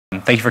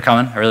Thank you for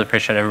coming. I really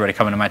appreciate everybody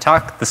coming to my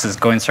talk. This is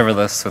Going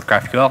Serverless with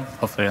GraphQL.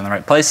 Hopefully you're in the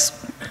right place.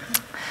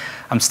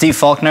 I'm Steve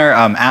Faulkner.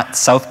 I'm at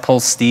South Pole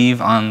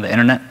Steve on the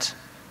internet.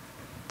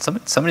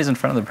 Somebody's in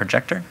front of the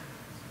projector.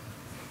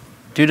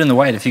 Dude in the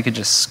white, if you could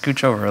just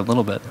scooch over a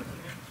little bit.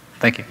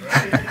 Thank you.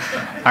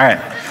 All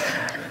right.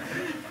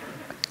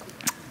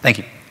 Thank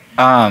you.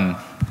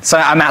 So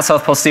I'm at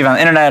South Pole Steve on the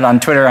internet, on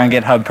Twitter, on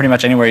GitHub, pretty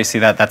much anywhere you see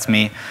that, that's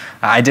me.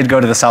 I did go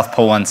to the South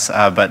Pole once,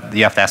 but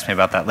you have to ask me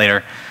about that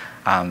later.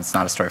 It's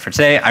not a story for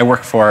today. I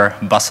work for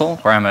Bustle,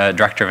 where I'm a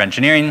director of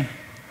engineering.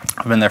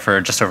 I've been there for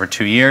just over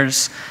 2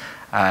 years.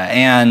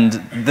 And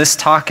this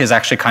talk is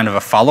actually kind of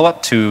a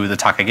follow-up to the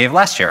talk I gave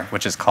last year,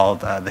 which is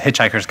called The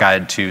Hitchhiker's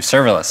Guide to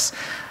Serverless.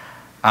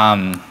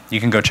 You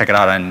can go check it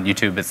out on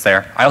YouTube, it's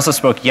there. I also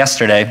spoke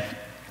yesterday,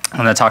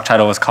 and the talk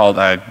title was called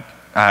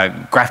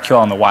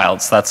GraphQL in the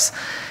Wild. So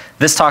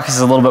this talk is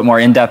a little bit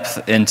more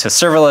in-depth into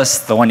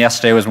serverless. The one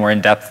yesterday was more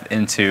in-depth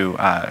into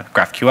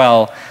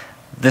GraphQL.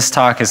 This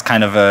talk is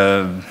kind of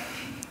a,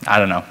 I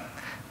don't know,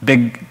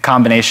 big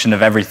combination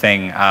of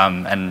everything,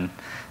 and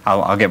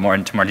I'll get more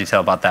into more detail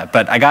about that.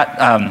 But I got,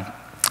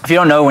 if you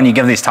don't know, when you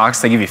give these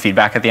talks, they give you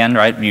feedback at the end,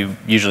 right? You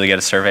usually get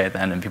a survey at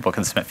the end and people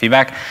can submit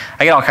feedback.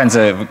 I get all kinds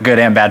of good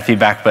and bad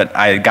feedback, but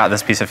I got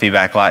this piece of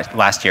feedback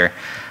last year.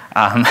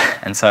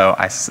 And so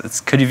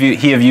could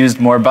he have used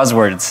more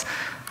buzzwords?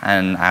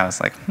 And I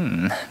was like,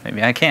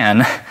 maybe I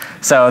can.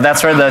 So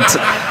that's where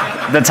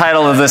the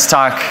title of this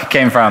talk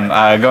came from,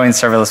 Going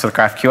Serverless with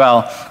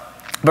GraphQL.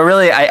 But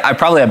really, I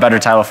probably a better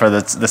title for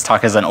this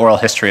talk is an oral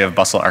history of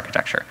Bustle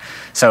architecture.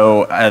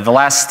 So the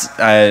last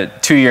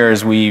 2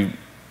 years, we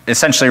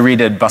essentially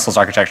redid Bustle's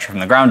architecture from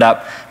the ground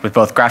up with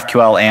both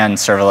GraphQL and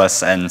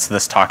serverless. And so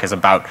this talk is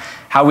about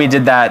how we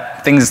did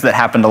that, things that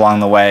happened along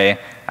the way.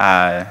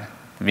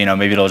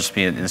 Maybe it'll just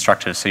be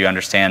instructive so you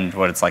understand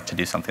what it's like to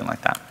do something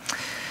like that.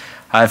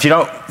 If you're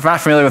not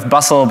familiar with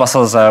Bustle,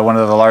 Bustle is one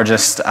of the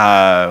largest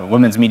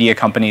women's media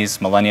companies,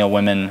 millennial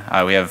women.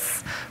 We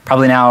have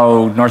probably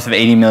now north of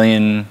 80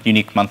 million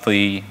unique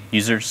monthly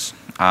users.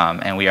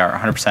 And we are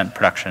 100%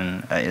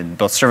 production in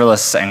both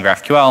serverless and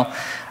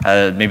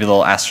GraphQL. Maybe a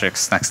little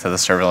asterisk next to the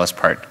serverless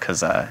part,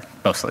 because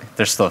mostly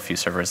there's still a few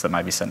servers that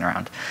might be sitting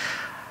around.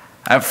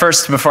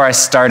 First, before I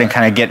start and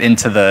kind of get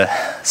into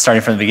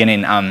starting from the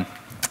beginning, I want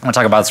to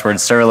talk about this word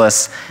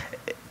serverless.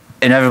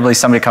 Inevitably,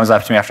 somebody comes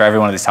up to me after every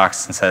one of these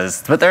talks and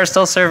says, but there are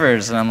still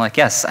servers. And I'm like,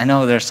 yes, I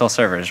know there are still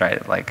servers,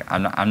 right? Like,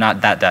 I'm not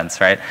that dense,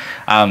 right?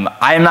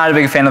 I am not a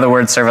big fan of the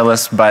word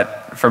serverless,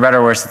 but for better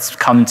or worse, it's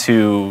come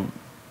to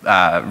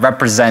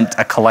represent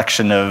a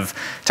collection of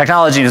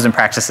technologies and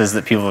practices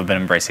that people have been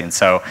embracing.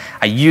 So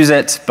I use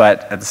it,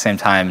 but at the same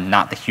time,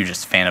 not the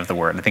hugest fan of the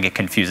word. I think it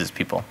confuses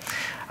people.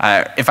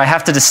 If I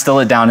have to distill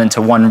it down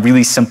into one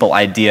really simple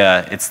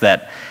idea, it's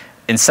that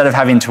instead of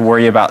having to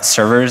worry about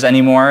servers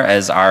anymore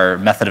as our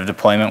method of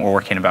deployment, we're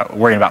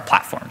worrying about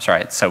platforms,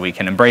 right? So we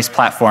can embrace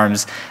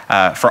platforms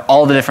for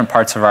all the different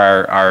parts of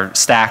our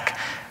stack.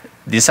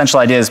 The essential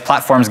idea is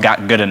platforms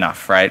got good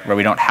enough, right? Where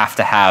we don't have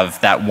to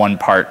have that one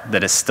part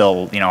that is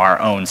still,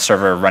 our own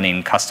server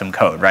running custom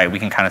code, right? We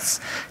can kind of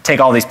take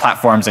all these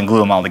platforms and glue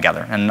them all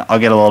together. And I'll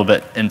get a little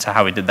bit into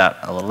how we did that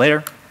a little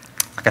later.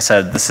 Like I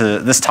said,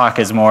 this talk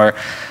is more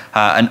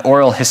an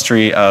oral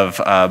history of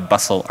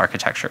Bustle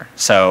architecture.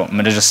 So I'm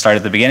going to just start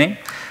at the beginning.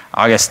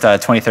 August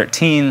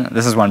 2013,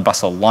 this is when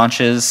Bustle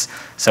launches.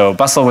 So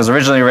Bustle was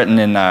originally written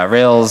in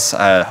Rails,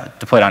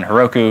 deployed on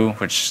Heroku,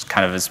 which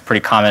kind of is pretty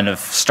common of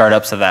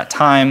startups of that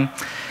time.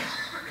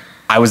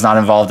 I was not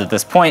involved at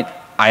this point.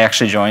 I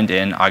actually joined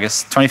in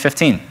August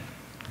 2015.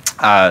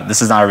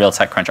 This is not a real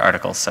TechCrunch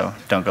article, so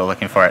don't go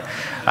looking for it.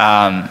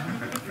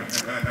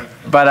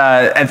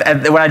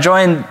 But when I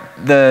joined,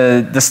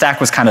 the stack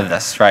was kind of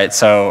this, right?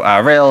 So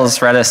Rails,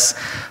 Redis,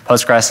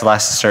 Postgres,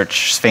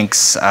 Elasticsearch,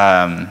 Sphinx,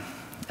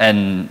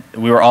 and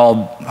we were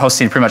all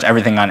hosting pretty much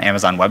everything on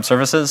Amazon Web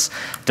Services,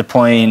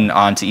 deploying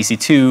onto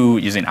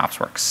EC2 using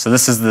OpsWorks. So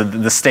this is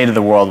the state of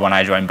the world when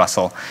I joined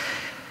Bustle.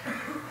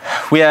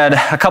 We had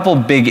a couple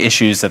big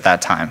issues at that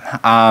time.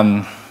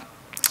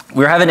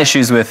 We were having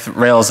issues with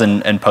Rails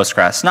and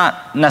Postgres,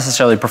 not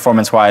necessarily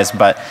performance-wise,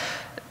 but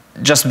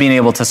just being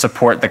able to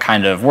support the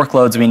kind of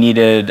workloads we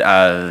needed,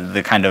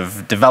 the kind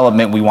of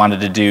development we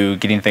wanted to do,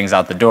 getting things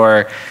out the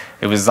door.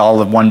 It was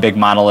all one big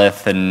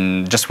monolith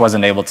and just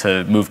wasn't able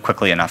to move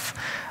quickly enough.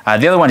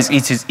 The other one is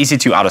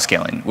EC2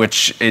 autoscaling,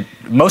 which it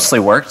mostly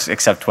worked,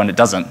 except when it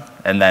doesn't,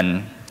 and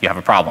then you have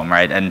a problem,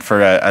 right? And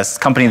for a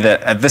company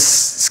that at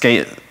this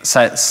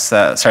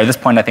this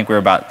point, I think we were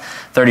about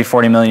 30,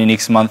 40 million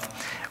uniques a month.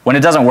 When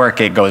it doesn't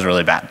work, it goes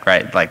really bad,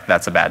 right? Like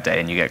that's a bad day,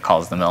 and you get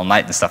calls in the middle of the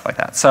night and stuff like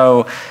that.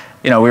 So,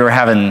 we were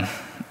having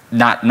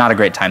not a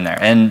great time there.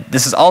 And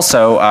this is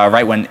also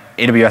right when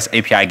AWS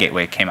API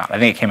Gateway came out. I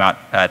think it came out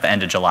at the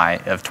end of July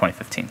of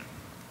 2015.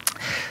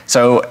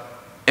 So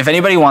if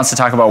anybody wants to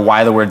talk about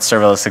why the word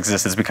serverless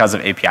exists, it's because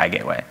of API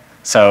Gateway.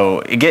 So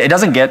it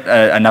doesn't get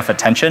enough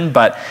attention,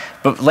 but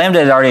Lambda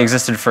had already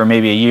existed for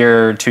maybe a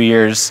year, 2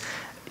 years.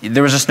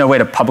 There was just no way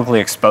to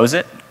publicly expose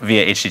it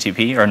via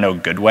HTTP, or no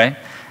good way.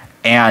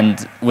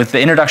 And with the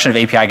introduction of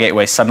API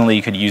Gateway, suddenly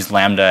you could use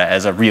Lambda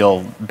as a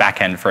real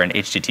backend for an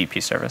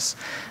HTTP service.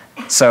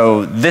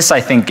 So this,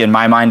 I think, in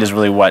my mind, is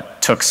really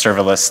what took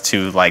serverless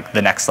to like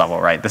the next level,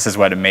 right? This is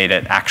what made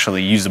it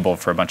actually usable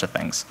for a bunch of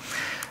things.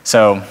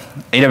 So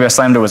AWS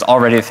Lambda was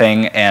already a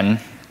thing, and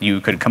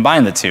you could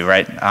combine the two,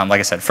 right? Like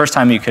I said, first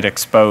time you could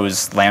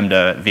expose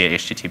Lambda via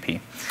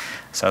HTTP.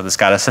 So this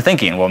got us to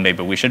thinking, well,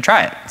 maybe we should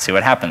try it, see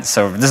what happens.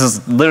 So this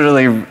is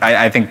literally,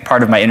 I think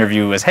part of my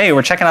interview was, hey,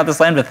 we're checking out this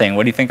Lambda thing.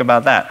 What do you think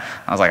about that?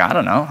 I was like, I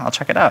don't know. I'll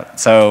check it out.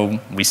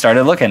 So we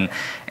started looking.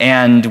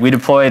 And we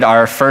deployed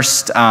our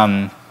first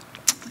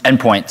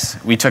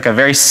endpoint. We took a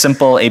very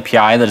simple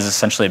API that is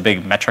essentially a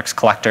big metrics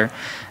collector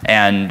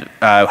and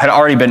had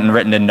already been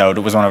written in Node.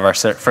 It was one of our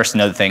first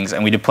Node things.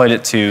 And we deployed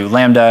it to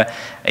Lambda,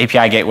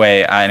 API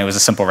Gateway, and it was a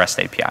simple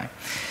REST API.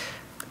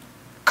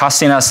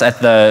 Costing us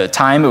at the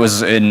time, it was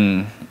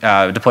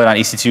deployed on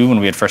EC2 when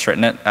we had first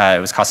written it.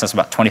 It was costing us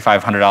about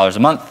 $2,500 a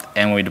month,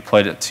 and when we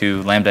deployed it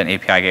to Lambda and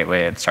API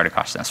Gateway, it started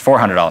costing us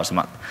 $400 a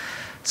month.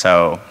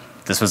 So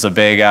this was a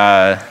big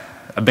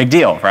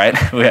deal,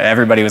 right?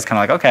 Everybody was kind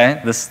of like,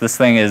 okay,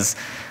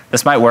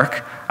 this might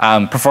work.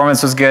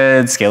 Performance was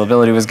good,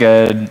 scalability was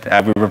good.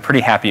 We were pretty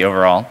happy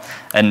overall.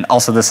 And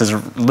also this is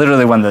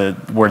literally when the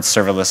word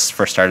serverless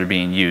first started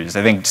being used.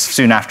 I think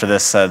soon after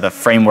this, the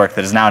framework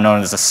that is now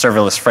known as the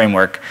serverless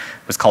framework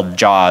was called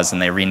JAWS,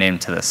 and they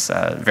renamed to this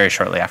very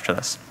shortly after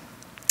this.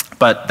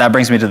 But that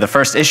brings me to the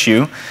first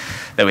issue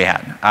that we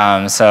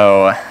had.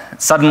 So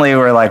suddenly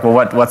we're like,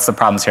 well, what's the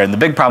problems here? And the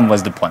big problem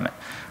was deployment,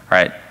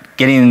 right?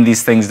 Getting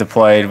these things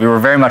deployed. We were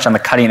very much on the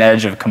cutting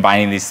edge of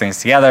combining these things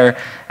together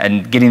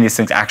and getting these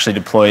things actually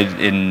deployed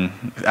in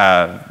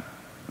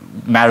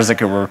matters that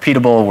were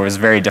repeatable was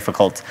very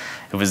difficult.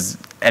 It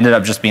ended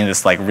up just being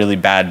this like really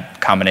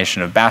bad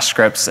combination of bash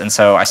scripts. And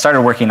so I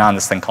started working on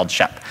this thing called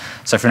SHEP.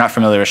 So if you're not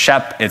familiar with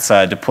SHEP, it's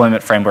a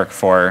deployment framework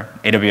for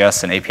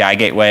AWS and API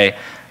Gateway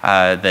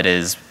that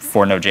is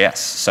for Node.js.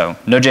 So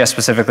Node.js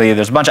specifically,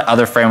 there's a bunch of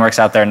other frameworks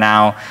out there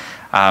now.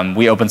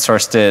 We open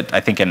sourced it, I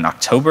think, in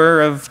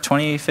October of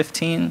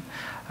 2015.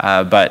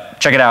 But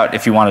check it out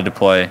if you want to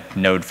deploy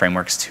Node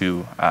frameworks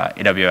to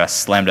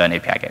AWS Lambda and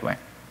API Gateway.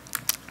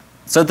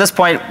 So at this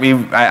point,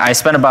 I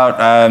spent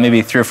about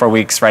maybe 3 or 4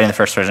 weeks writing the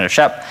first version of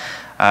SHEP.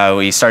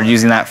 We started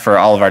using that for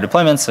all of our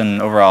deployments,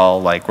 and overall,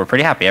 like, we're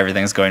pretty happy.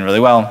 Everything's going really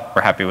well.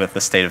 We're happy with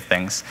the state of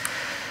things.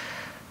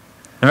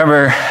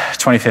 November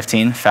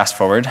 2015, fast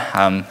forward,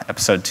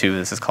 episode 2.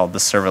 This is called the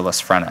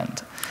serverless front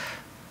end.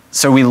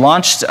 So we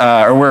launched,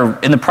 or we're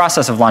in the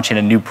process of launching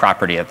a new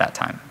property at that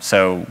time.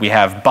 So we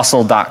have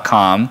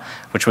Bustle.com,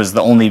 which was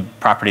the only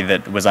property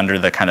that was under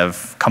the kind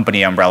of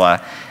company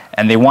umbrella.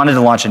 And they wanted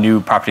to launch a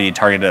new property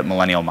targeted at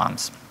millennial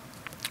moms.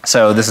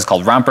 So this is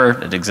called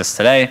Romper. It exists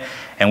today.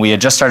 And we had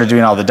just started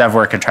doing all the dev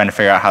work and trying to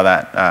figure out how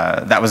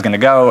that was going to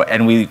go.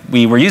 And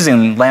we were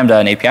using Lambda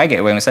and API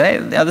Gateway, and we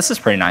said, hey, yeah, this is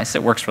pretty nice.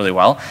 It works really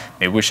well.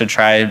 Maybe we should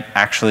try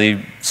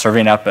actually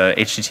serving up a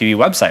HTTP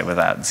website with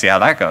that and see how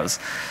that goes.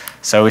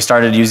 So we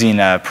started using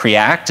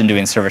Preact and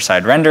doing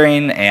server-side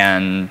rendering,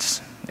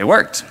 and it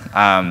worked. It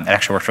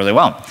actually worked really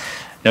well.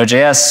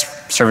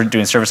 Node.js,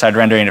 doing server-side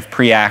rendering of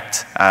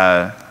Preact,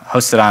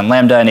 hosted on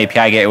Lambda and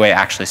API Gateway,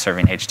 actually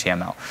serving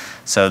HTML.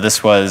 So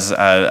this was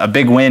a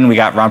big win. We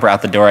got Romper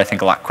out the door, I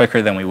think, a lot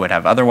quicker than we would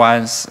have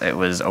otherwise. It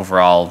was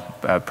overall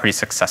a pretty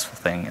successful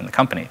thing in the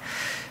company.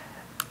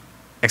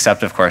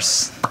 Except, of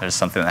course, there's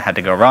something that had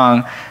to go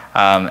wrong.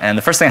 And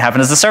the first thing that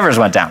happened is the servers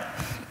went down.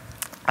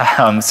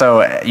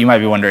 So you might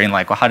be wondering,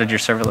 like, well, how did your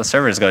serverless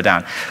servers go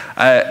down?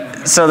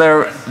 So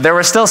there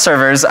were still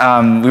servers.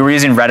 We were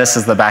using Redis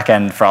as the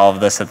backend for all of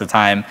this at the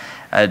time.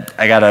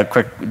 I got a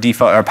quick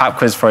default or pop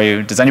quiz for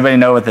you. Does anybody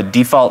know what the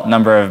default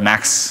number of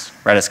max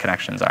Redis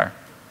connections are?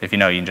 If you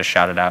know, you can just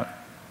shout it out.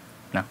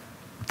 No?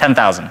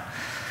 10,000.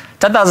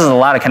 10,000 is a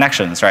lot of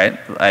connections, right?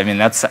 I mean,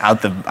 that's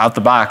out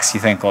the box. You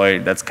think, well,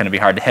 that's going to be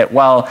hard to hit.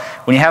 Well,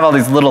 when you have all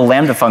these little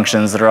Lambda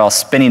functions that are all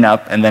spinning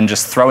up and then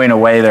just throwing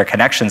away their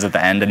connections at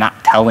the end and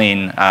not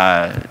telling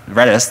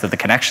Redis that the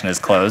connection is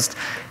closed,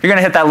 you're going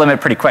to hit that limit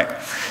pretty quick.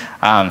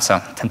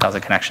 So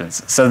 10,000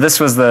 connections. So this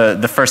was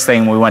the first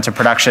thing we went to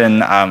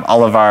production.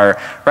 All of our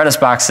Redis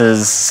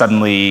boxes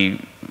suddenly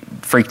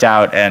freaked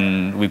out,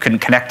 and we couldn't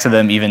connect to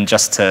them even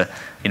just to,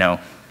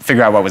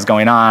 figure out what was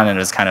going on, and it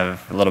was kind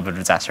of a little bit of a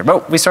disaster.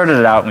 But we sorted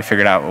it out, and we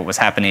figured out what was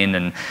happening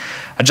and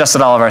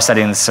adjusted all of our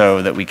settings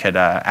so that we could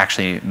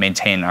actually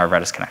maintain our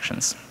Redis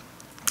connections.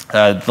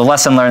 The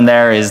lesson learned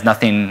there is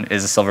nothing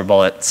is a silver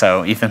bullet,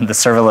 so even the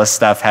serverless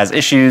stuff has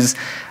issues.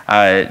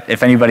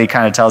 If anybody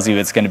kind of tells you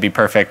it's going to be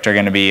perfect or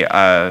going to be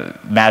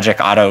magic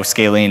auto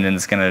scaling and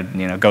it's going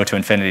to go to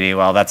infinity,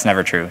 well, that's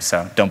never true.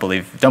 So don't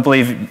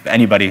believe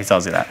anybody who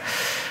tells you that.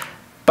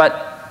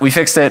 But we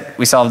fixed it,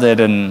 we solved it,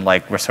 and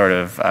we're sort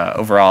of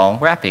overall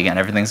we're happy again.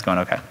 Everything's going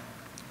okay.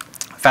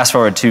 Fast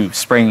forward to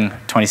spring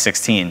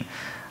 2016,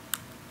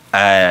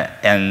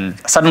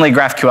 and suddenly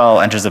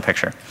GraphQL enters the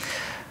picture.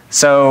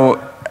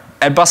 So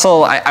at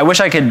Bustle, I wish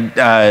I could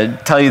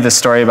tell you the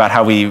story about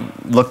how we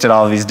looked at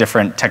all of these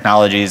different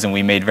technologies and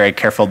we made very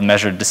careful,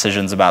 measured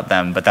decisions about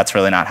them, but that's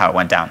really not how it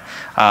went down.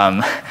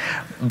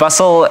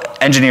 Bustle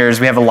engineers,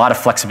 we have a lot of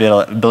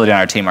flexibility on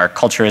our team. Our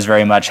culture is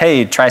very much,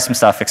 hey, try some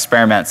stuff,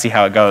 experiment, see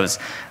how it goes.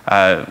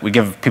 We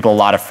give people a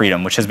lot of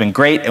freedom, which has been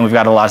great, and we've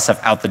got a lot of stuff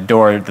out the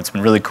door that's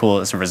been really cool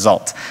as a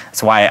result.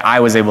 That's why I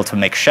was able to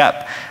make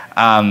Shep.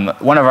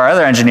 One of our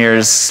other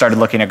engineers started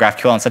looking at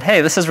GraphQL and said, hey,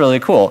 this is really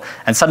cool.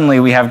 And suddenly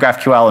we have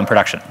GraphQL in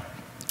production.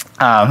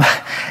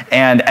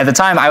 And at the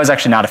time, I was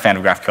actually not a fan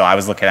of GraphQL. I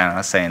was looking at it and I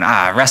was saying,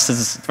 REST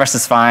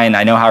is fine.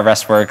 I know how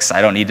REST works.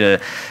 I don't need to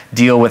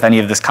deal with any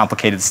of this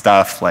complicated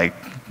stuff. Like,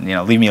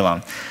 leave me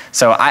alone.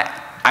 So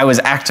I was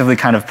actively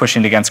kind of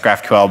pushing against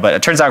GraphQL, but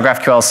it turns out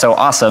GraphQL is so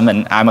awesome,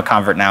 and I'm a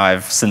convert now.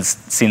 I've since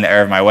seen the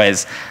error of my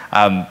ways,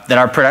 that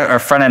our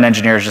front-end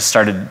engineers just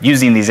started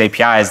using these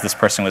APIs this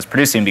person was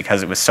producing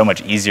because it was so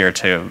much easier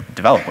to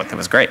develop with. It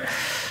was great.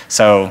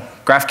 So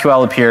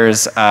GraphQL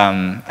appears,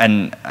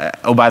 and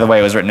oh, by the way,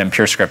 it was written in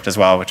PureScript as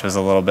well, which was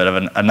a little bit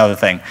of another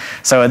thing.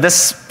 So at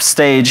this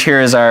stage,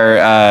 here's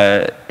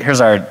our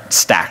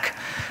stack.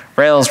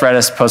 Rails,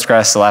 Redis,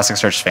 Postgres,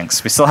 Elasticsearch,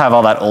 Sphinx. We still have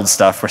all that old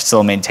stuff. We're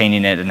still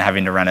maintaining it and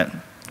having to run it.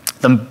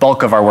 The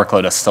bulk of our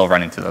workload is still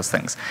running through those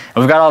things. And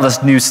we've got all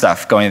this new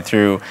stuff going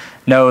through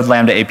Node,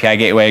 Lambda, API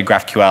Gateway,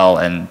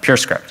 GraphQL, and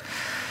PureScript.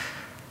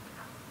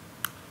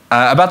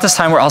 About this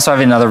time, we're also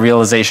having another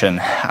realization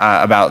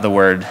about the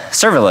word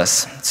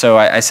serverless. So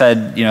I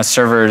said,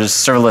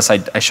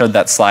 serverless, I showed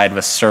that slide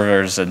with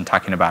servers and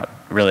talking about,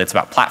 really it's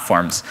about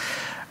platforms.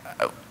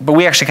 But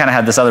we actually kind of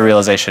had this other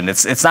realization.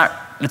 It's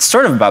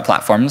sort of about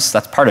platforms,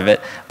 that's part of it,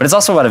 but it's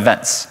also about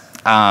events.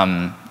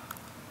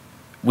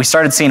 We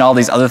started seeing all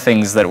these other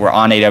things that were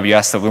on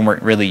AWS that we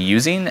weren't really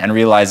using and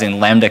realizing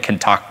Lambda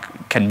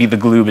can be the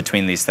glue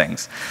between these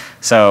things.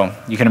 So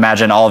you can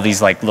imagine all of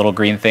these like little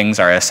green things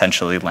are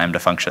essentially Lambda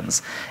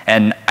functions.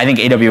 And I think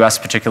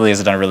AWS particularly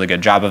has done a really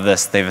good job of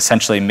this. They've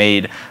essentially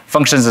made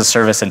functions as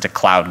service into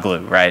cloud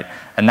glue, right?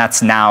 And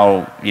that's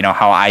now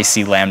how I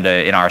see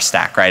Lambda in our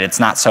stack, right? It's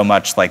not so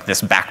much like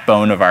this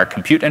backbone of our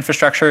compute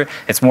infrastructure.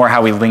 It's more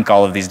how we link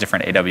all of these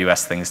different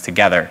AWS things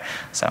together.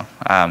 So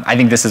I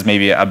think this is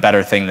maybe a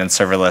better thing than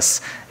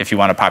serverless. If you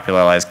want to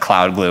popularize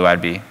cloud glue,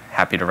 I'd be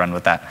happy to run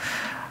with that.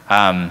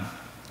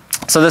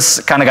 So this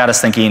kind of got us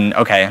thinking,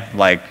 okay,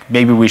 like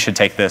maybe we should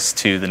take this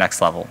to the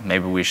next level.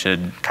 Maybe we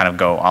should kind of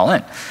go all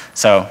in.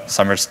 So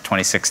summer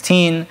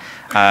 2016,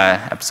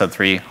 episode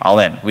 3, all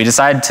in. We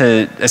decided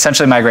to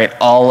essentially migrate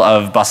all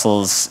of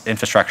Bustle's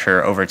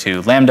infrastructure over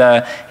to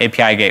Lambda,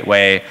 API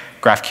Gateway,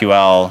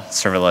 GraphQL,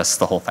 serverless,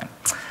 the whole thing.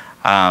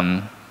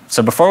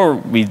 So before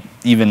we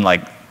even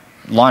like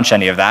launch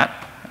any of that,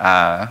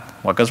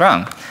 what goes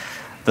wrong?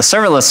 The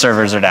serverless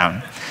servers are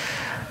down.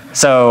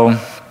 So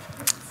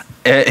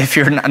if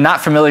you're not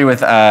familiar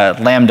with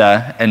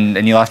Lambda,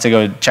 and you'll have to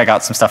go check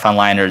out some stuff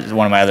online or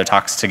one of my other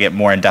talks to get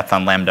more in depth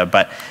on Lambda,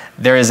 but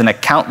there is an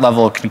account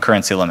level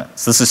concurrency limit.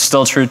 So this is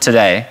still true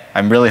today.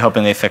 I'm really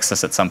hoping they fix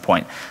this at some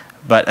point.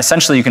 But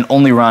essentially you can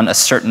only run a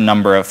certain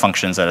number of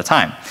functions at a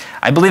time.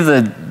 I believe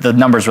the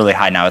number is really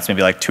high now. It's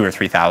maybe like 2,000 or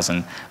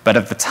 3,000. But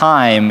at the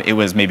time it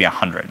was maybe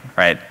 100,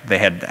 right? They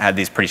had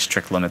these pretty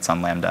strict limits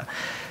on Lambda.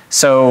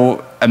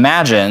 So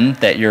imagine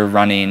that you're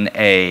running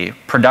a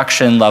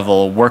production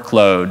level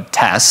workload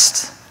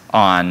test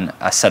on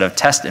a set of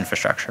test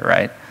infrastructure,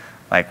 right?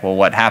 Like, well,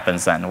 what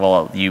happens then?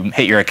 Well, you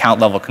hit your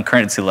account level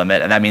concurrency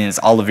limit, and that means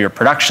all of your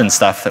production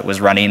stuff that was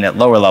running at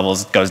lower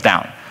levels goes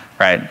down,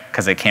 right?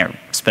 Because they can't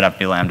spin up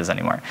new Lambdas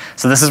anymore.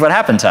 So this is what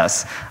happened to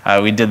us.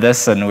 We did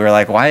this, and we were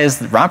like, why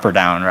is Romper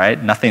down, right?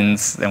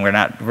 And we're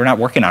not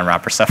working on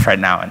Romper stuff right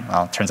now, and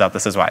well, it turns out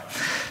this is why.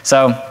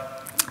 So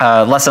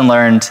lesson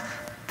learned.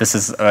 This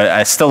is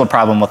still a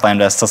problem with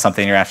Lambda, still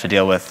something you're going to have to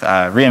deal with.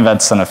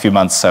 Reinvent's in a few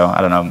months, so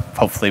I don't know,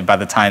 hopefully by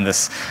the time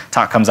this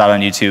talk comes out on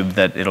YouTube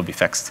that it'll be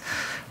fixed.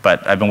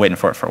 But I've been waiting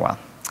for it for a while.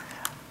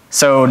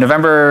 So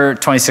November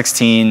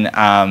 2016,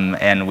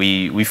 and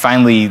we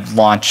finally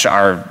launch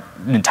our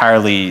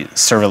entirely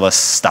serverless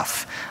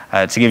stuff.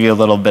 To give you a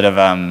little bit of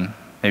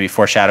maybe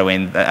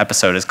foreshadowing, the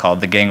episode is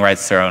called The Gang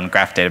Writes Their Own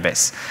Graph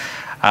Database.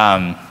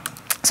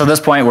 So at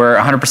this point, we're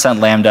 100%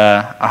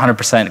 Lambda,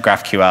 100%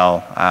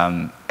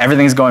 GraphQL.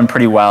 Everything's going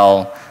pretty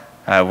well.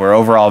 We're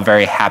overall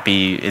very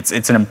happy.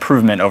 It's an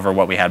improvement over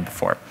what we had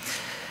before.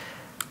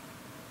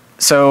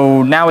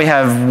 So now we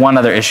have one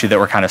other issue that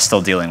we're kind of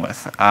still dealing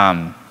with.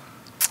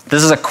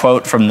 This is a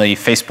quote from the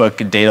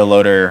Facebook data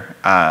loader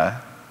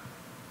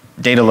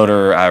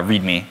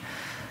README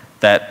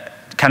that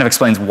kind of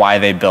explains why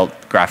they built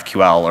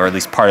GraphQL, or at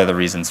least part of the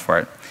reasons for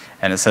it.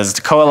 And it says,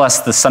 to coalesce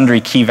the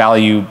sundry key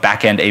value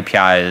backend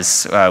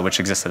APIs which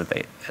existed at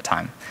the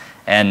time.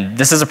 And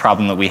this is a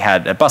problem that we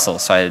had at Bustle.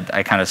 So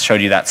I kind of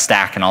showed you that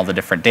stack and all the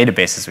different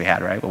databases we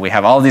had, right? Well, we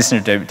have all these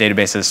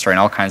databases storing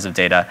all kinds of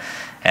data,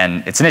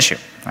 and it's an issue,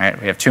 right?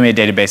 We have too many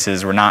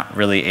databases. We're not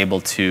really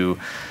able to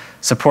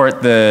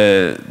support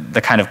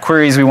the kind of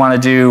queries we want to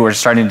do. We're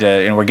starting to,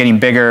 and we're getting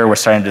bigger. We're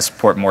starting to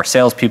support more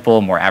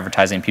salespeople, more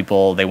advertising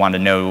people. They want to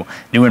know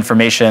new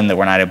information that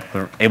we're not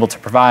able to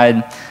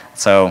provide.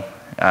 So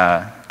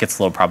it gets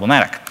a little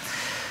problematic.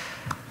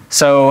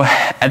 So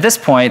at this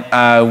point,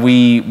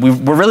 we're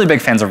really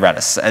big fans of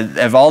Redis.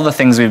 Of all the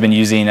things we've been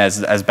using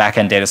as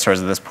backend data stores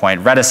at this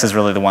point, Redis is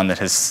really the one that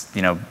has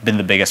been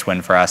the biggest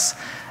win for us.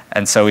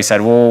 And so we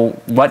said, well,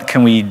 what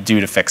can we do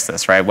to fix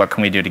this, right? What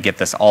can we do to get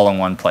this all in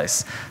one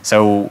place?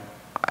 So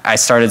I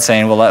started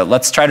saying, well,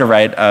 let's try to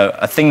write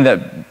a thing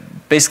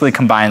that basically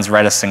combines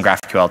Redis and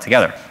GraphQL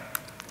together.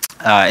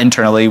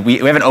 Internally, we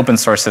haven't open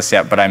sourced this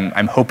yet, but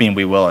I'm hoping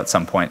we will at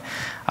some point.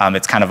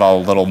 It's kind of all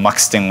a little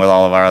muxting with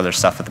all of our other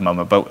stuff at the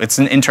moment, but it's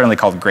internally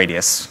called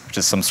Gradius, which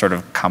is some sort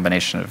of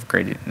combination of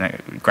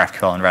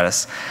GraphQL and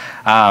Redis.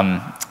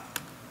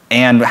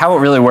 And how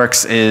it really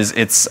works is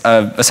it's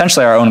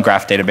essentially our own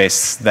graph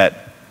database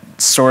that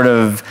sort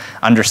of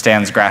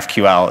understands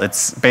GraphQL.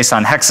 It's based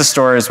on hexa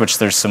stores, which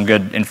there's some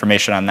good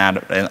information on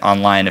that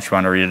online if you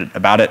want to read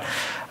about it.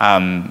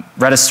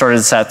 Redis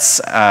sorted sets,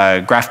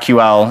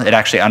 GraphQL, it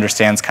actually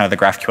understands kind of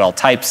the GraphQL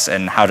types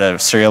and how to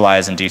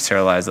serialize and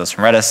deserialize those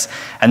from Redis.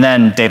 And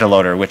then data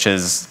loader, which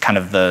is kind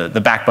of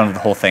the backbone of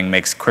the whole thing,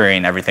 makes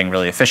querying everything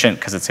really efficient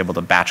because it's able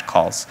to batch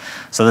calls.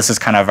 So this is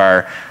kind of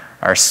our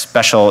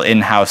special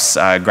in-house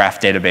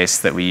graph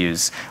database that we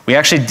use. We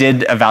actually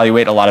did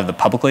evaluate a lot of the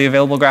publicly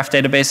available graph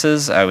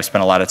databases. We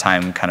spent a lot of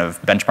time kind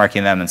of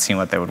benchmarking them and seeing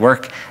what they would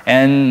work.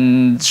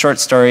 And short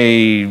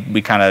story,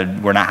 we kind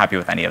of were not happy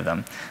with any of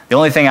them. The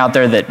only thing out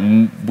there that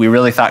we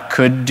really thought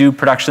could do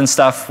production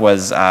stuff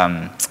was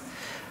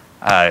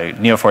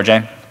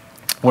Neo4j.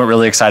 Weren't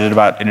really excited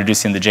about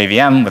introducing the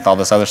JVM with all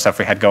this other stuff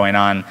we had going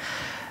on.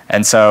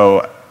 And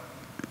so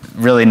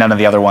really none of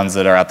the other ones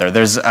that are out there.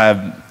 There's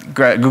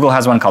Google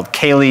has one called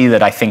Kaylee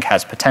that I think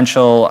has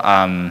potential.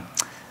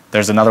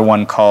 There's another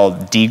one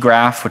called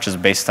dgraph, which is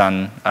based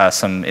on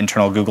some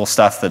internal Google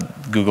stuff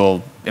that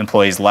Google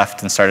employees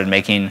left and started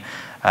making.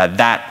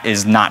 That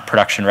is not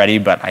production ready,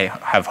 but I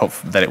have hope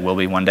that it will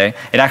be one day.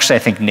 It actually, I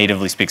think,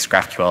 natively speaks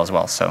GraphQL as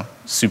well, so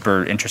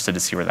super interested to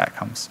see where that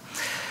comes,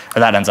 or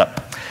that ends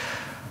up.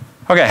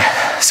 Okay,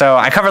 so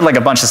I covered like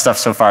a bunch of stuff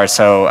so far,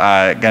 so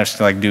I'm just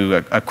gonna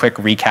do a quick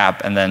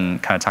recap and then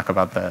kind of talk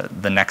about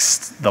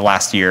the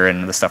last year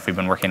and the stuff we've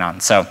been working on.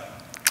 So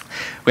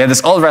we had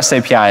this old REST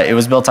API, it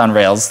was built on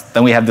Rails.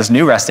 Then we had this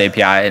new REST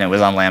API and it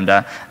was on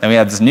Lambda. Then we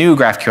had this new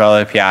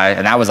GraphQL API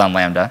and that was on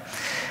Lambda.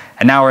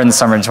 And now we're in the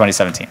summer in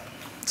 2017.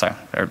 So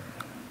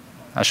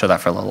I'll show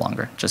that for a little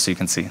longer, just so you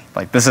can see.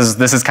 Like this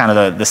is kind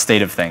of the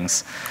state of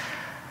things.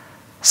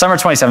 Summer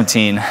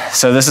 2017,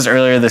 so this is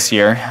earlier this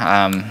year.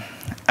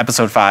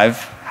 Episode 5,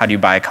 how do you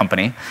buy a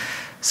company?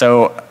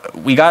 So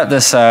we got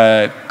this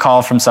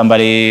call from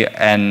somebody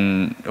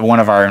and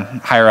one of our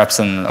higher ups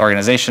in the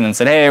organization and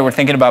said, hey, we're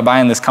thinking about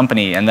buying this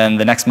company. And then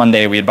the next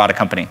Monday we had bought a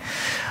company.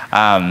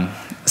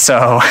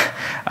 Bustle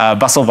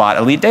bought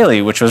Elite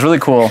Daily, which was really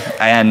cool.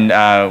 And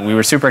we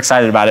were super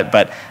excited about it,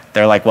 but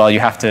they're like, well, you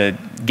have to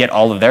get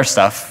all of their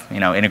stuff,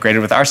 integrated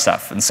with our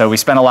stuff. And so we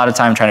spent a lot of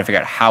time trying to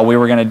figure out how we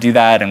were going to do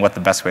that and what the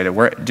best way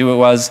to do it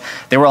was.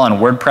 They were all on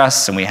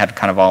WordPress, and we had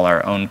kind of all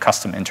our own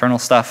custom internal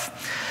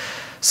stuff.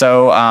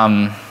 So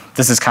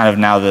this is kind of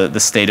now the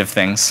state of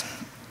things.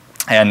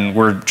 And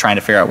we're trying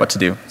to figure out what to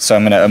do. So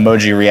I'm going to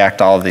emoji react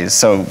all of these.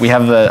 So we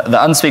have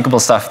the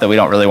unspeakable stuff that we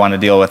don't really want to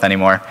deal with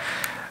anymore.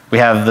 We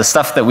have the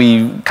stuff that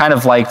we kind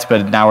of liked,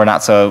 but now we're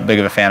not so big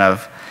of a fan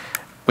of.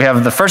 We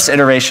have the first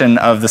iteration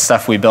of the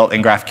stuff we built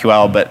in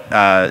GraphQL, but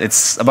a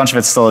bunch of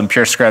it's still in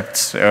pure script.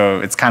 So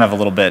it's kind of a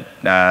little bit,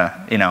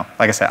 like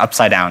I said,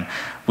 upside down.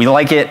 We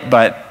like it,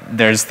 but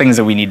there's things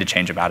that we need to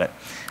change about it.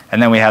 And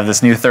then we have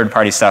this new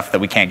third-party stuff that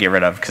we can't get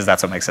rid of because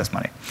that's what makes us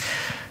money.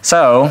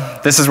 So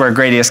this is where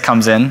Gradius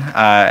comes in,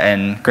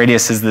 and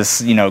Gradius is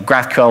this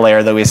GraphQL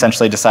layer that we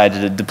essentially decided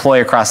to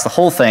deploy across the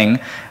whole thing,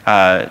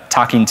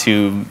 talking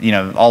to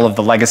all of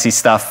the legacy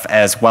stuff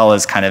as well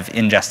as kind of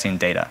ingesting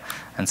data.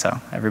 And so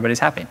everybody's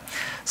happy.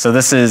 So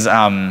this is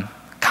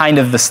kind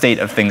of the state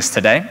of things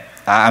today.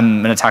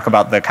 I'm going to talk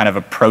about the kind of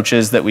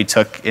approaches that we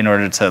took in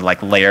order to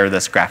layer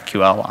this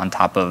GraphQL on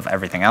top of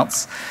everything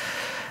else.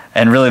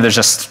 And really there's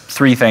just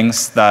 3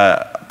 things.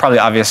 The probably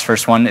obvious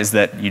first one is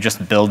that you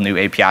just build new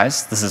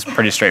APIs. This is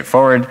pretty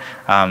straightforward.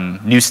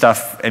 New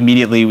stuff,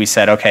 immediately we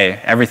said,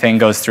 okay, everything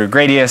goes through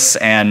Gradius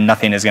and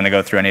nothing is going to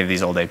go through any of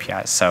these old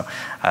APIs. So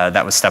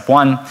that was step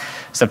 1.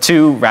 Step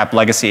 2, wrap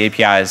legacy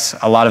APIs.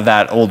 A lot of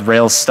that old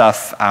Rails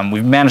stuff,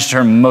 we've managed to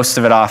turn most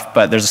of it off,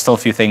 but there's still a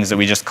few things that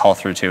we just call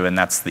through to, and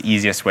that's the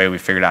easiest way we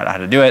figured out how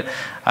to do it.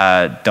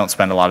 Don't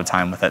spend a lot of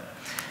time with it.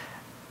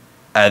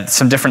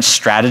 Some different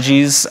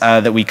strategies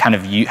that we kind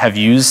of have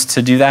used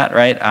to do that,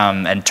 right,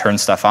 and turn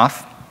stuff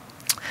off.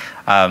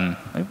 I'm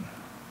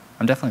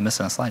definitely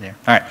missing a slide here.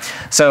 All right,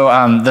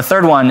 so the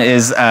third one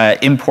is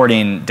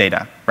importing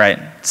data, right?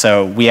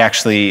 So we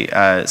actually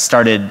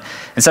started,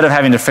 instead of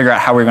having to figure out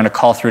how we were going to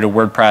call through to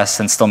WordPress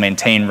and still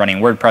maintain running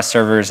WordPress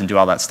servers and do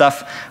all that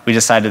stuff, we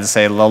decided to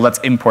say, well, let's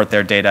import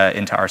their data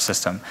into our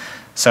system.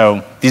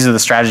 So these are the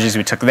strategies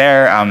we took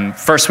there.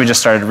 First, we just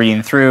started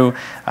reading through.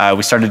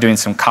 We started doing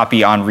some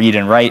copy on read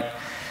and write.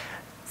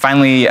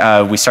 Finally,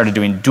 we started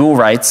doing dual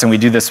writes, and we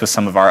do this with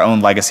some of our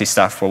own legacy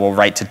stuff where we'll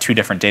write to 2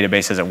 different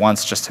databases at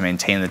once just to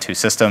maintain the 2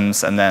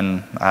 systems, and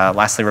then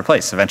lastly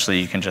replace.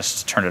 Eventually, you can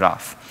just turn it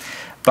off.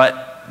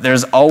 But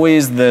there's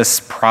always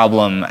this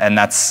problem, and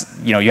that's,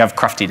 you have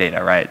crufty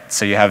data, right?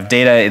 So you have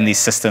data in these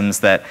systems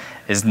that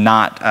is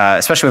not,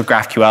 especially with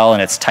GraphQL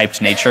and its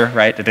typed nature,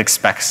 right? It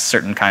expects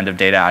certain kind of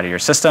data out of your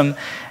system,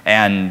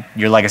 and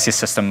your legacy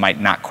system might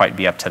not quite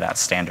be up to that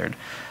standard.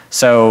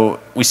 So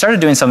we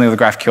started doing something with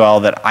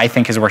GraphQL that I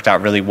think has worked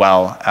out really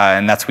well,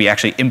 and that's we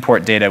actually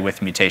import data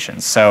with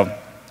mutations. So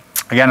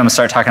again, I'm going to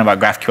start talking about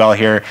GraphQL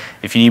here.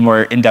 If you need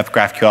more in-depth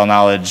GraphQL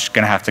knowledge,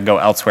 going to have to go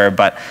elsewhere.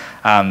 But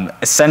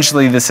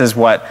essentially, this is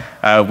what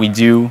we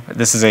do.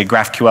 This is a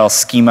GraphQL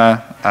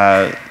schema,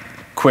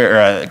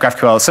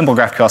 simple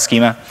GraphQL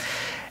schema.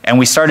 And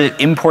we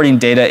started importing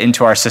data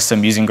into our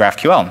system using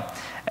GraphQL.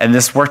 And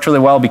this worked really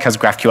well because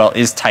GraphQL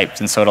is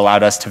typed, and so it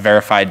allowed us to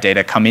verify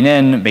data coming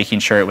in, making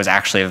sure it was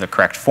actually of the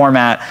correct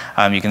format.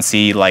 You can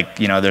see,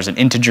 there's an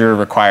integer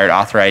required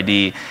author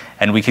ID,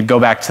 and we could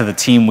go back to the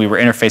team we were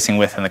interfacing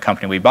with in the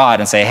company we bought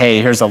and say,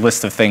 hey, here's a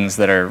list of things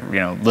that are,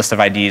 list of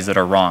IDs that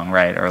are wrong,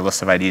 right, or a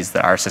list of IDs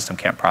that our system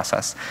can't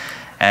process.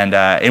 And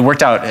it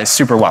worked out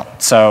super well.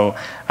 So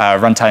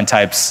runtime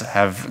types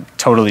have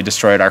totally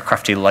destroyed our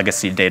crufty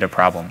legacy data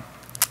problem.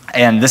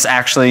 And this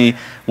actually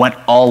went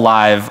all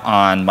live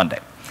on Monday.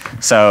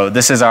 So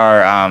this is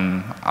our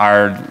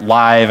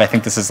live, I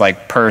think this is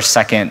per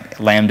second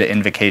Lambda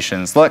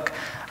invocations look.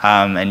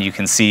 And you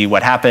can see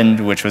what happened,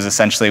 which was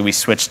essentially we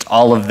switched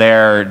all of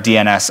their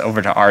DNS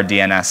over to our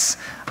DNS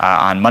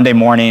on Monday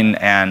morning,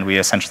 and we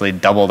essentially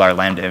doubled our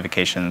Lambda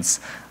invocations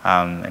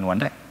in one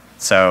day.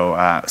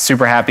 So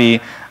super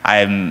happy.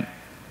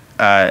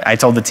 I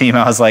told the team,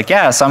 I was like,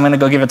 yeah, so I'm going to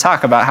go give a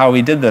talk about how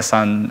we did this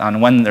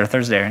on Wednesday or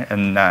Thursday,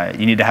 and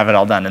you need to have it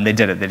all done. And they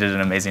did it. They did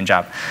an amazing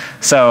job.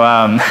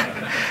 So,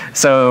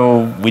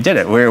 so we did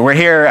it. We're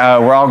here.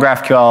 We're all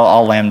GraphQL,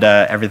 all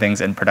Lambda.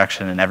 Everything's in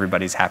production, and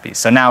everybody's happy.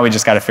 So now we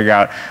just got to figure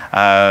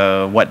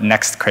out what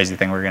next crazy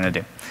thing we're going to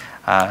do.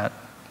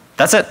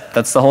 That's it.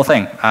 That's the whole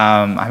thing.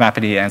 I'm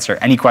happy to answer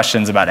any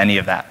questions about any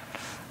of that.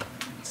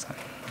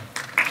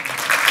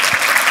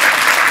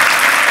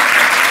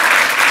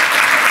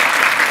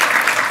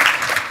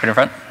 Right in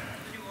front. How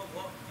do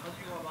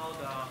you go about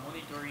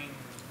monitoring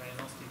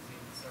diagnostics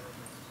in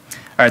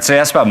serverless? All right, so you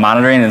asked about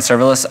monitoring in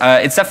serverless.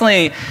 It's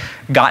definitely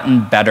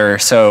gotten better.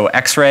 So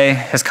X-Ray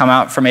has come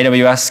out from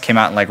AWS, came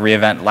out in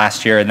re:Event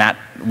last year, and that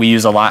we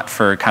use a lot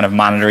for kind of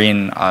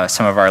monitoring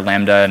some of our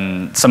Lambda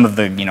and some of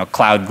the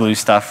cloud glue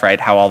stuff,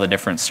 right? How all the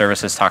different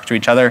services talk to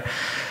each other.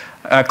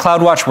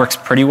 CloudWatch works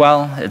pretty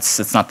well.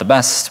 It's not the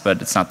best,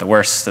 but it's not the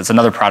worst. It's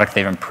another product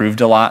they've improved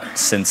a lot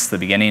since the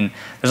beginning.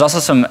 There's also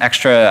some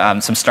extra,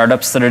 some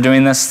startups that are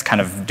doing this,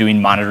 kind of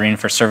doing monitoring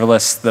for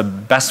serverless. The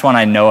best one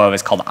I know of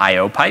is called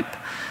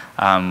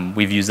IOpipe.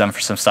 We've used them for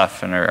some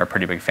stuff and are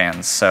pretty big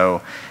fans.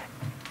 So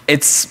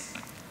it's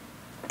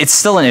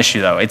still an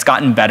issue though. It's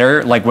gotten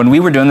better. Like when we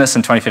were doing this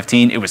in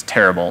 2015, it was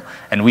terrible.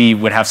 And we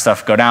would have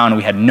stuff go down, and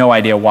we had no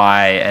idea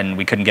why, and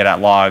we couldn't get at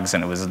logs,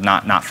 and it was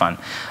not fun.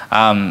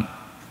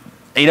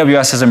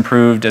 AWS has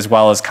improved, as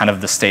well as kind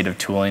of the state of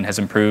tooling has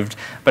improved.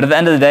 But at the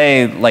end of the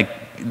day,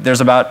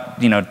 there's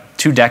about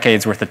 2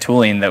 decades worth of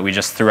tooling that we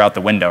just threw out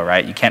the window,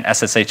 right? You can't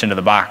SSH into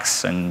the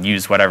box and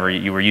use whatever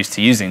you were used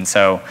to using.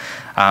 So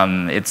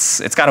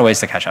it's got a ways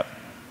to catch up.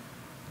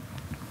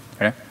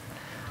 Okay? You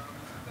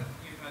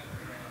had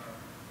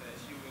the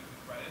issue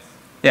with Redis.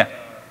 Yeah.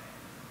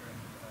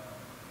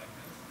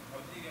 How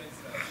did you guys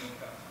solve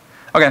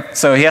that? Okay,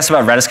 so he asked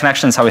about Redis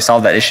connections, how we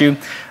solve that issue.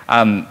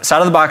 So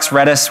out of the box,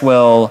 Redis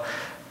will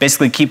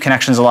basically keep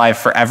connections alive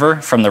forever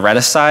from the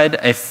Redis side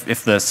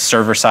if the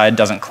server side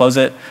doesn't close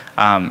it,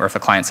 or if the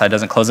client side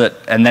doesn't close it,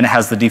 and then it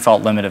has the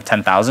default limit of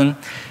 10,000.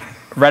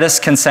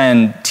 Redis can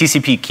send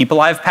TCP keep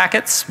alive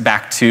packets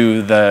back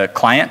to the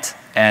client,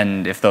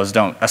 and if those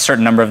a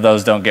certain number of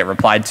those don't get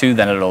replied to,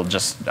 then it'll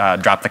just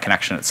drop the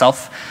connection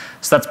itself.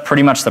 So that's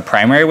pretty much the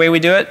primary way we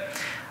do it.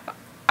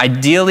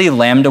 Ideally,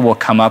 Lambda will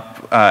come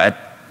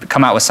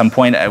out with some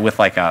point with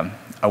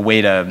a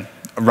way to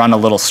run a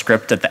little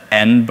script at the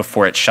end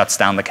before it shuts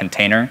down the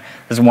container.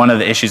 This is one of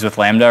the issues with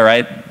Lambda,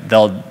 right?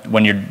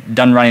 When you're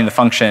done running the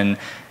function,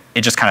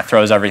 it just kind of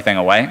throws everything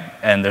away,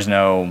 and there's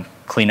no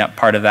cleanup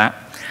part of that.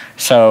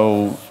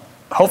 So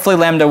hopefully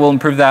Lambda will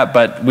improve that,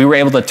 but we were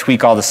able to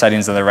tweak all the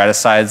settings on the Redis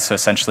side, so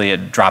essentially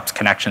it drops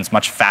connections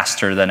much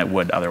faster than it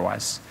would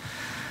otherwise.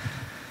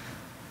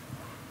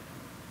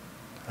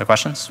 Other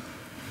questions?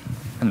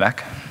 In the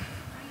back.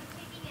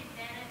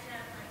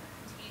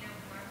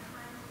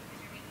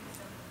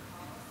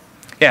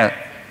 Yeah.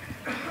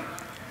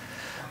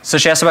 So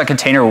she asked about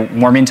container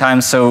warming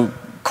times. So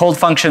cold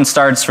function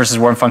starts versus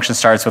warm function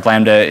starts with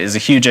Lambda is a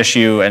huge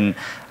issue, and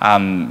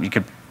you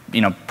could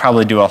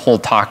probably do a whole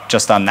talk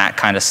just on that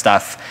kind of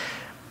stuff.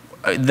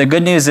 The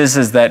good news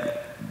is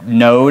that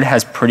Node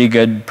has pretty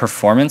good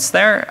performance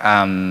there.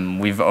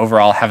 We've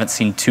overall haven't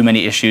seen too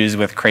many issues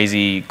with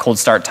crazy cold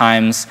start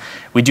times.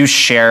 We do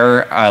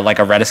share like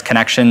a Redis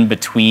connection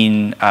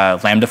between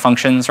Lambda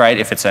functions, right?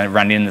 If it's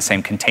running in the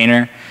same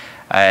container,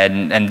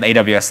 and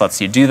AWS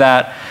lets you do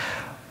that.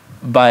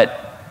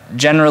 But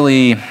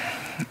generally,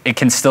 it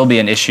can still be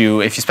an issue,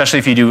 especially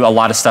if you do a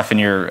lot of stuff in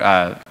your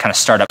kind of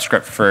startup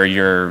script for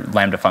your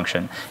Lambda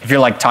function. If you're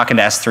like talking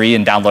to S3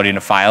 and downloading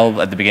a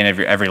file at the beginning of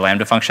every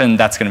Lambda function,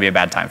 that's going to be a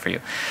bad time for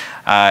you.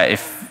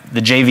 If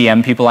the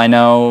JVM people I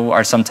know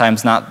are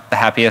sometimes not the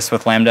happiest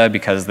with Lambda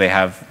because they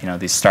have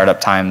these startup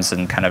times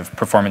and kind of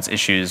performance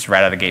issues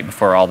right out of the gate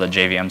before all the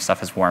JVM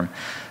stuff is warm.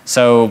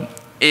 So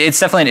it's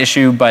definitely an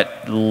issue,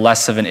 but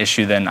less of an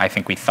issue than I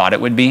think we thought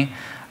it would be.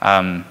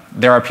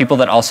 There are people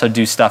that also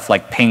do stuff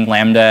like ping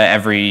Lambda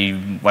every,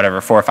 4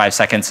 or 5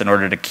 seconds in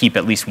order to keep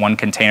at least one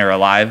container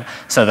alive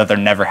so that they're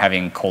never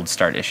having cold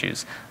start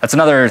issues. That's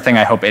another thing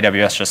I hope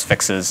AWS just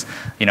fixes.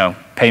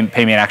 Pay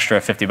me an extra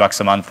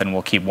 $50 a month and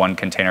we'll keep one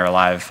container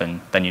alive,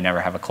 and then you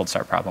never have a cold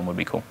start problem would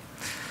be cool.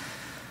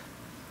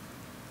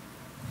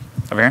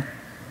 Over here.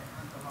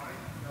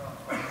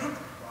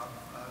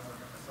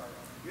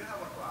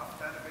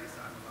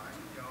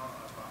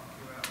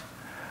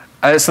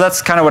 So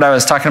that's kind of what I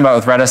was talking about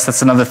with Redis.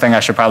 That's another thing I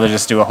should probably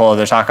just do a whole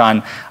other talk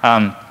on.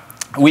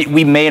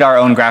 We made our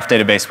own graph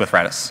database with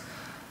Redis.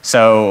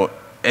 So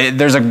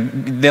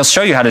they'll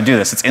show you how to do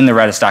this. It's in the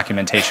Redis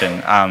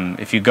documentation.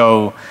 If you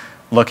go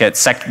look at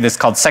this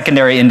called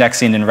secondary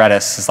indexing in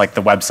Redis, is like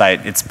the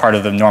website. It's part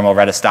of the normal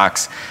Redis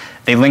docs.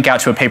 They link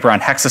out to a paper on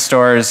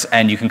hexastores,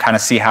 and you can kind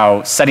of see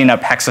how setting up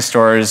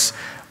hexastores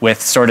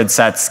with sorted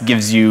sets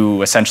gives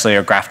you essentially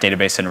a graph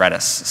database in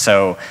Redis.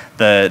 So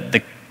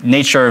the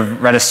nature of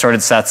Redis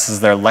sorted sets is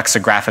they're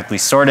lexigraphically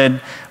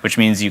sorted, which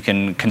means you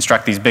can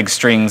construct these big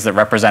strings that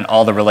represent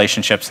all the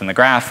relationships in the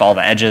graph, all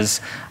the edges,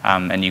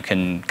 and you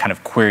can kind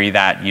of query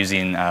that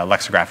using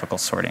lexicographical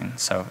sorting.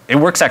 So it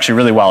works actually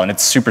really well, and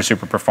it's super,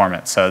 super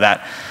performant. So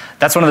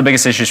that's one of the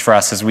biggest issues for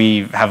us is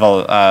we have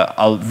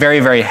a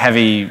very, very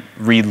heavy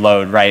read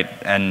load, right?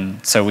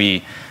 And so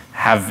we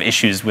have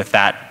issues with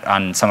that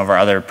on some of our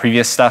other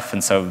previous stuff,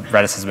 and so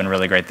Redis has been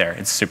really great there.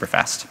 It's super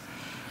fast.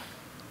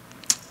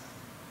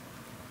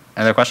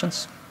 Any other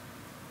questions?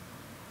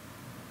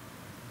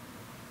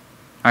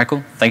 All right,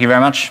 cool. Thank you very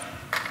much.